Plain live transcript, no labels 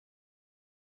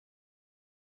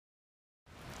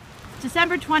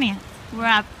December 20th. We're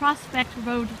at Prospect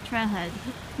Road Trailhead.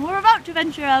 We're about to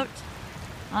venture out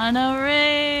on a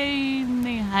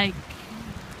rainy hike.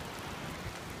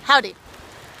 Howdy.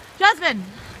 Jazmin,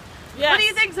 Yes. what do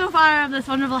you think so far of this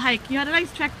wonderful hike? You had a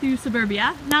nice trek through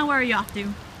suburbia. Now where are you off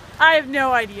to? I have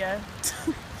no idea.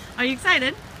 Are you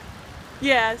excited?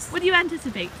 Yes. What do you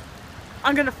anticipate?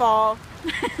 I'm gonna fall.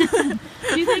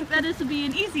 Do you think that this will be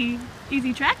an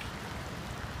easy trek?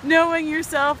 Knowing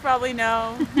yourself, probably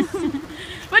no.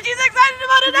 But she's excited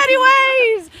about it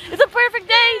anyways! It's a perfect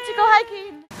day to go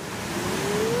hiking!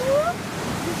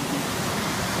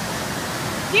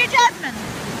 Dear Jazmin,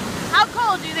 how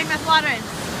cold do you think this water is?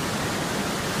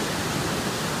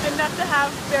 Enough to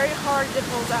have very hard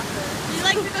nipples after. Do you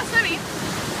like to go swimming?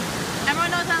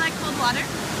 Everyone knows I like cold water.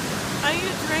 I need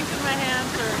a drink in my hand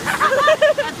first.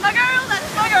 That's my girl,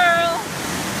 that's my girl!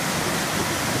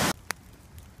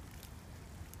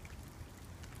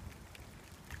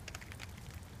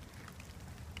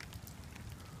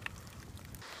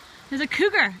 There's a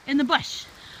cougar in the bush.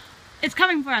 It's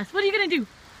coming for us. What are you gonna do?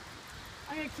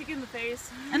 I'm gonna kick in the face.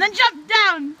 And then jump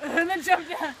down! And then jump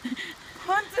down.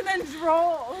 Hunt and then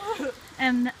roll.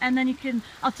 And then you can,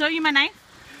 I'll throw you my knife,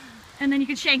 and then you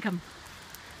can shank him.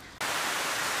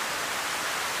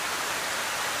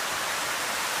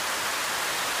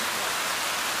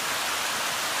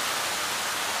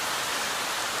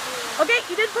 Okay,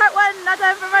 you did part one, now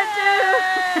time for part two!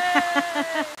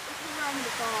 I'm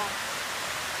gonna fall.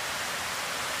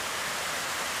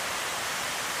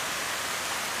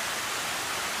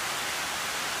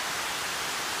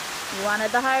 You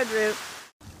wanted the hard route.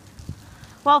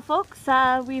 Well folks,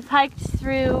 we've hiked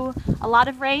through a lot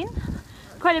of rain,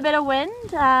 quite a bit of wind,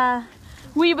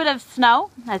 wee bit of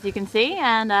snow, as you can see,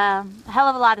 and a hell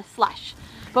of a lot of slush.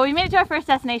 But we made it to our first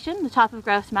destination, the top of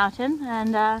Grouse Mountain,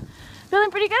 and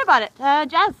feeling pretty good about it.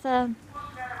 Jazz,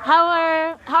 how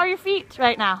are your feet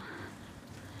right now?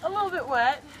 A little bit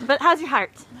wet. But how's your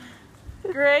heart?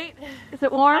 Great. Is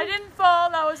it warm? I didn't fall,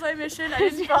 that was my mission. I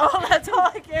didn't fall, that's all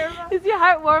I care about. Is your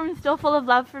heart warm and still full of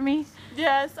love for me?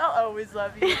 Yes, I'll always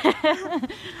love you.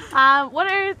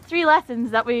 What are 3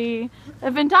 lessons that we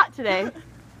have been taught today?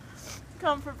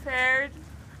 Come prepared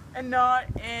and not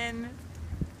in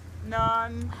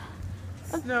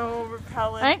non-snow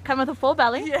repellent. Right, come with a full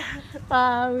belly. Yeah.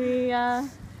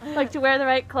 We like to wear the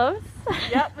right clothes.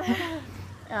 Yep.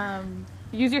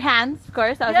 Use your hands, of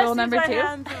course. That was Yes, rule number use 2. my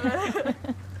hands.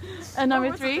 And number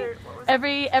What was 3, the third? What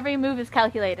was every move is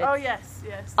calculated. Oh yes,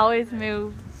 yes. Always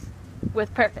move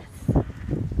with purpose.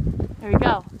 There we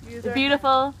go. Use The our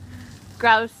beautiful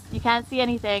grouse. You can't see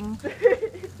anything,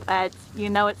 but you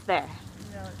know it's there.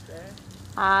 No, it's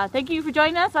there. Thank you for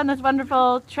joining us on this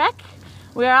wonderful trek.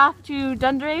 We are off to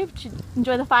Dundrave to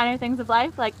enjoy the finer things of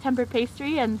life like tempered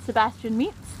pastry and Sebastian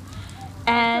meats.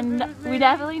 And we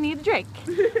definitely need a drink.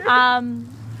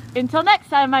 Until next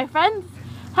time, my friends,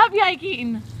 happy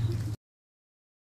hiking!